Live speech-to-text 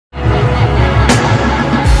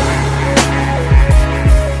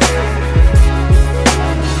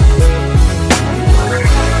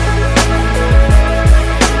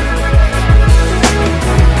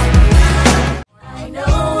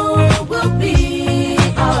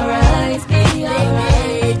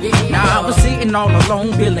Sitting all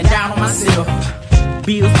alone, feeling down on myself.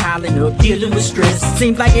 Bills piling up, dealing with stress.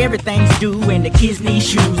 Seems like everything's due and the kids need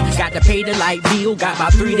shoes. Got to pay the light bill, got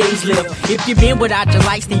about 3 days left. If you've been without your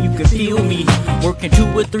lights, then you can feel me. Working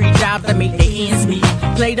 2 or 3 jobs to make the ends meet.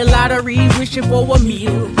 Play the lottery, wishing for a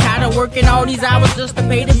meal. Tired of working all these hours just to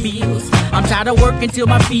pay the bills. I'm tired of working till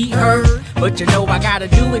my feet hurt, but you know I gotta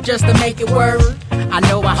do it just to make it work. I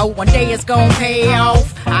know, I hope one day it's gonna pay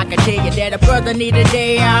off. I can tell you that a brother need a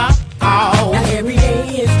day off. Oh. Now every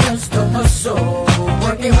day is just a hustle,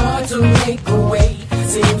 working hard to make a way.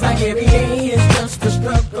 Seems like every day is just a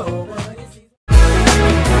struggle.